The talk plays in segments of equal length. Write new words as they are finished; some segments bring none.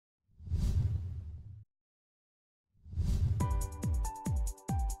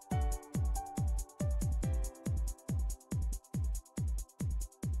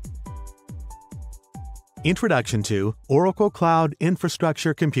Introduction to Oracle Cloud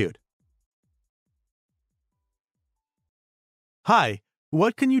Infrastructure Compute. Hi,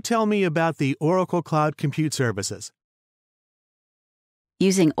 what can you tell me about the Oracle Cloud Compute services?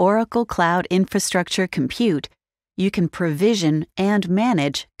 Using Oracle Cloud Infrastructure Compute, you can provision and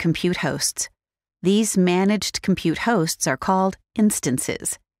manage compute hosts. These managed compute hosts are called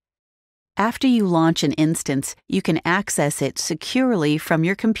instances. After you launch an instance, you can access it securely from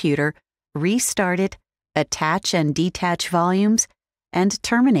your computer, restart it, attach and detach volumes, and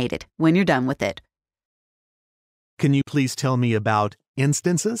terminate it when you're done with it. Can you please tell me about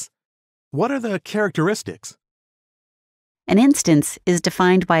instances? What are the characteristics? An instance is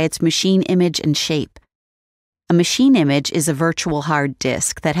defined by its machine image and shape. A machine image is a virtual hard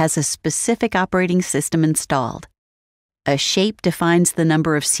disk that has a specific operating system installed. A shape defines the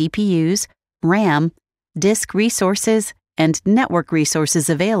number of CPUs, RAM, disk resources, and network resources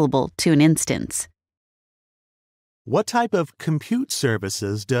available to an instance. What type of compute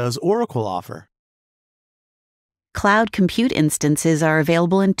services does Oracle offer? Cloud compute instances are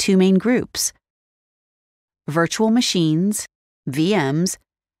available in two main groups: virtual machines, VMs,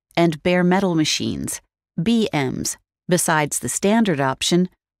 and bare metal machines, BMs. Besides the standard option,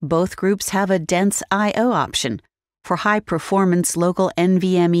 both groups have a dense I/O option for high-performance local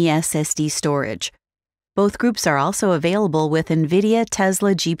NVMe SSD storage. Both groups are also available with NVIDIA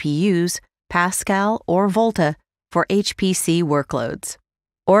Tesla GPUs, Pascal, or Volta for HPC workloads.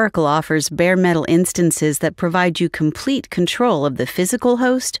 Oracle offers bare metal instances that provide you complete control of the physical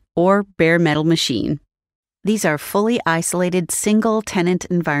host or bare metal machine. These are fully isolated single-tenant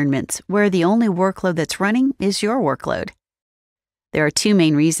environments where the only workload that's running is your workload. There are two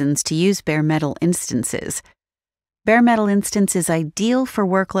main reasons to use bare metal instances. Bare metal instance is ideal for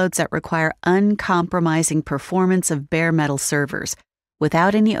workloads that require uncompromising performance of bare metal servers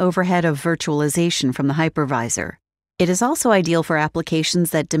without any overhead of virtualization from the hypervisor. It is also ideal for applications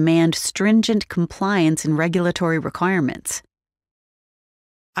that demand stringent compliance and regulatory requirements.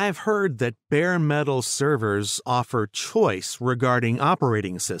 I have heard that bare metal servers offer choice regarding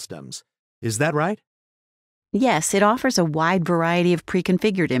operating systems. Is that right? Yes, it offers a wide variety of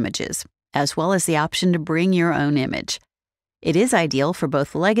pre-configured images, as well as the option to bring your own image. It is ideal for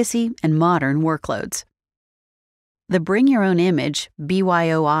both legacy and modern workloads. The Bring Your Own Image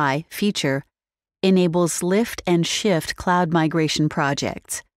 (BYOI) feature enables lift and shift cloud migration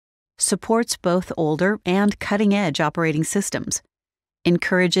projects, supports both older and cutting-edge operating systems,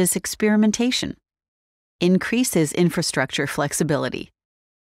 encourages experimentation, increases infrastructure flexibility.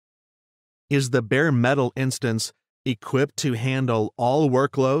 Is the bare metal instance equipped to handle all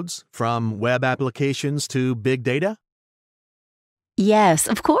workloads, from web applications to big data? Yes,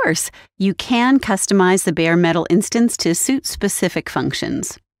 of course. You can customize the bare metal instance to suit specific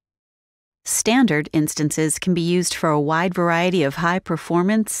functions. Standard instances can be used for a wide variety of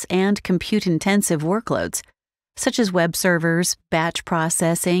high-performance and compute-intensive workloads, such as web servers, batch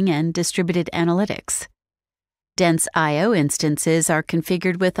processing, and distributed analytics. Dense I/O instances are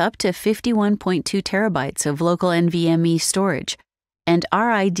configured with up to 51.2 terabytes of local NVMe storage and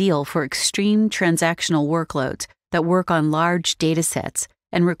are ideal for extreme transactional workloads that work on large datasets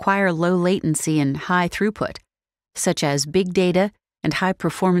and require low latency and high throughput, such as big data and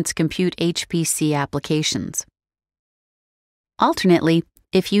high-performance compute HPC applications. Alternately,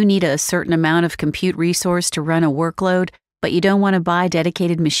 if you need a certain amount of compute resource to run a workload, but you don't want to buy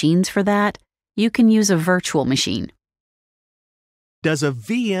dedicated machines for that, you can use a virtual machine. Does a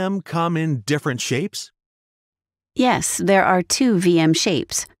VM come in different shapes? Yes, there are two VM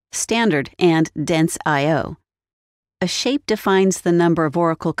shapes, standard and dense I/O. A shape defines the number of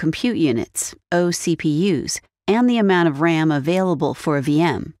Oracle compute units, OCPUs, and the amount of RAM available for a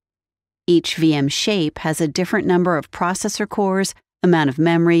VM. Each VM shape has a different number of processor cores, amount of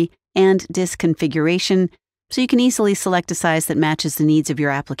memory, and disk configuration, so you can easily select a size that matches the needs of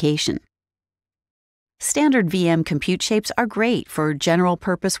your application. Standard VM compute shapes are great for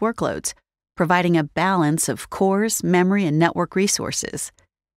general-purpose workloads, providing a balance of cores, memory, and network resources.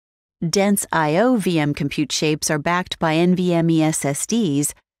 Dense I/O VM compute shapes are backed by NVMe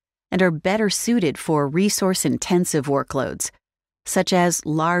SSDs and are better suited for resource-intensive workloads, such as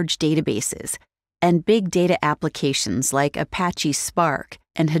large databases and big data applications like Apache Spark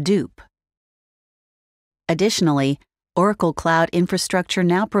and Hadoop. Additionally, Oracle Cloud Infrastructure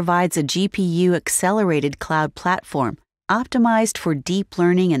now provides a GPU-accelerated cloud platform optimized for deep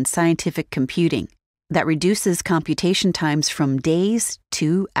learning and scientific computing that reduces computation times from days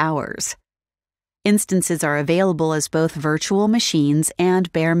to hours. Instances are available as both virtual machines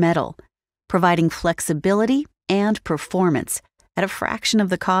and bare metal, providing flexibility and performance at a fraction of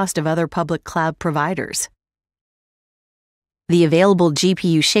the cost of other public cloud providers. The available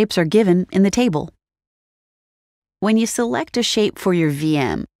GPU shapes are given in the table. When you select a shape for your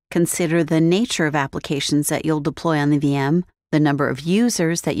VM, consider the nature of applications that you'll deploy on the VM, the number of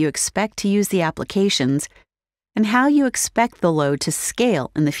users that you expect to use the applications, and how you expect the load to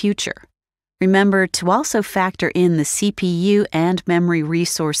scale in the future. Remember to also factor in the CPU and memory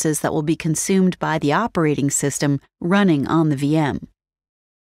resources that will be consumed by the operating system running on the VM.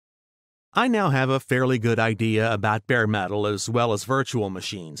 I now have a fairly good idea about bare metal as well as virtual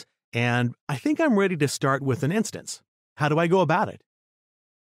machines, and I think I'm ready to start with an instance. How do I go about it?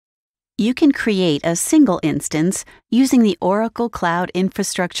 You can create a single instance using the Oracle Cloud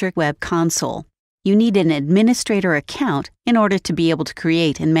Infrastructure Web Console. You need an administrator account in order to be able to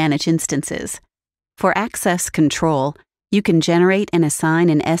create and manage instances. For access control, you can generate and assign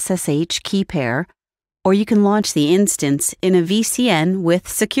an SSH key pair, or you can launch the instance in a VCN with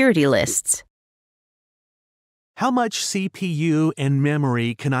security lists. How much CPU and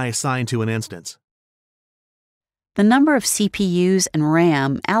memory can I assign to an instance? The number of CPUs and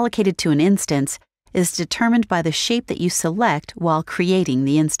RAM allocated to an instance is determined by the shape that you select while creating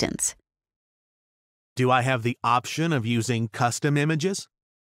the instance. Do I have the option of using custom images?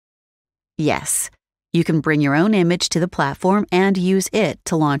 Yes, you can bring your own image to the platform and use it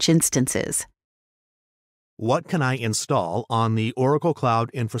to launch instances. What can I install on the Oracle Cloud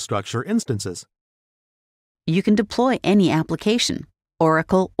Infrastructure instances? You can deploy any application,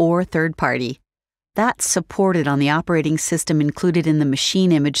 Oracle or third-party. That's supported on the operating system included in the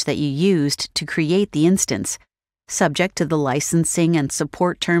machine image that you used to create the instance, subject to the licensing and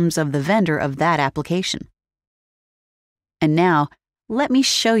support terms of the vendor of that application. And now, let me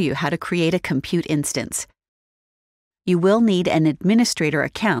show you how to create a compute instance. You will need an administrator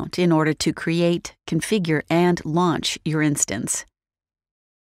account in order to create, configure, and launch your instance.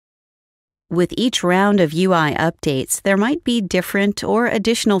 With each round of UI updates, there might be different or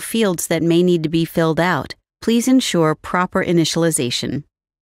additional fields that may need to be filled out. Please ensure proper initialization.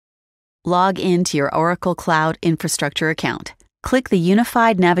 Log into your Oracle Cloud Infrastructure account. Click the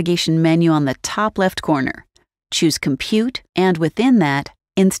Unified Navigation menu on the top left corner. Choose Compute, and within that,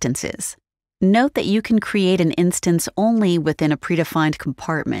 Instances. Note that you can create an instance only within a predefined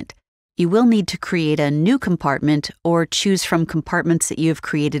compartment. You will need to create a new compartment or choose from compartments that you have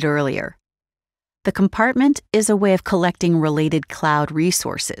created earlier. The compartment is a way of collecting related cloud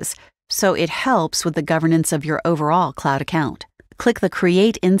resources, so it helps with the governance of your overall cloud account. Click the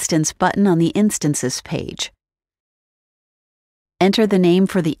Create Instance button on the Instances page. Enter the name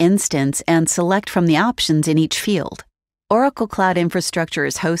for the instance and select from the options in each field. Oracle Cloud Infrastructure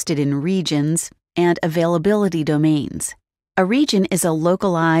is hosted in regions and availability domains. A region is a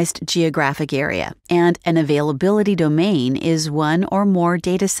localized geographic area, and an availability domain is one or more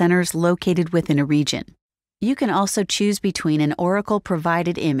data centers located within a region. You can also choose between an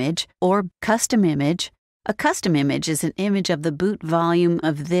Oracle-provided image or custom image. A custom image is an image of the boot volume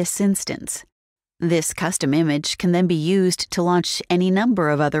of this instance. This custom image can then be used to launch any number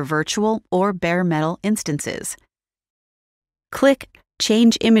of other virtual or bare metal instances. Click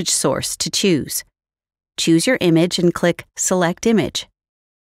Change Image Source to choose. Choose your image and click Select Image.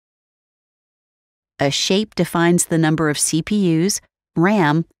 A shape defines the number of CPUs,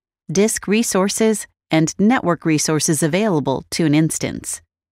 RAM, disk resources, and network resources available to an instance.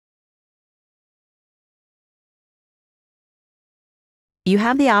 You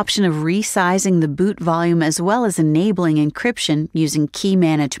have the option of resizing the boot volume as well as enabling encryption using key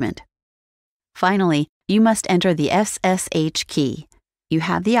management. Finally, you must enter the SSH key. You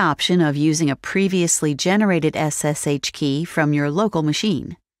have the option of using a previously generated SSH key from your local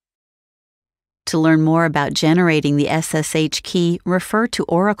machine. To learn more about generating the SSH key, refer to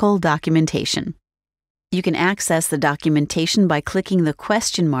Oracle documentation. You can access the documentation by clicking the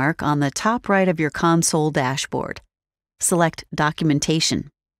question mark on the top right of your console dashboard. Select Documentation.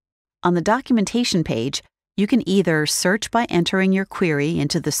 On the documentation page, you can either search by entering your query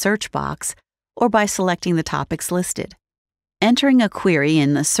into the search box or by selecting the topics listed. Entering a query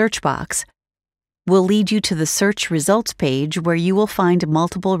in the search box will lead you to the search results page where you will find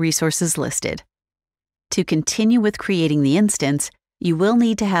multiple resources listed. To continue with creating the instance, you will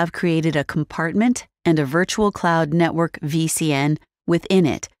need to have created a compartment and a virtual cloud network VCN within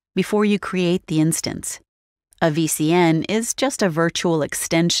it before you create the instance. A VCN is just a virtual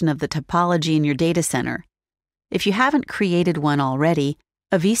extension of the topology in your data center. If you haven't created one already,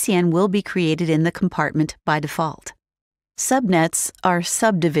 a VCN will be created in the compartment by default. Subnets are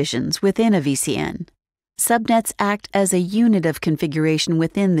subdivisions within a VCN. Subnets act as a unit of configuration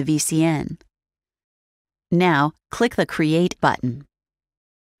within the VCN. Now, click the Create button.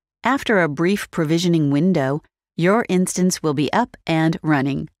 After a brief provisioning window, your instance will be up and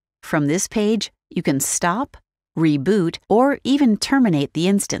running. From this page, you can stop, reboot, or even terminate the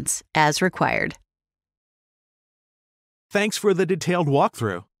instance as required. Thanks for the detailed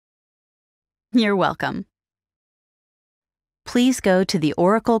walkthrough. You're welcome. Please go to the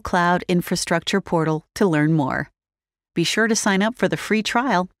Oracle Cloud Infrastructure portal to learn more. Be sure to sign up for the free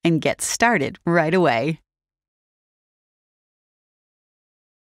trial and get started right away.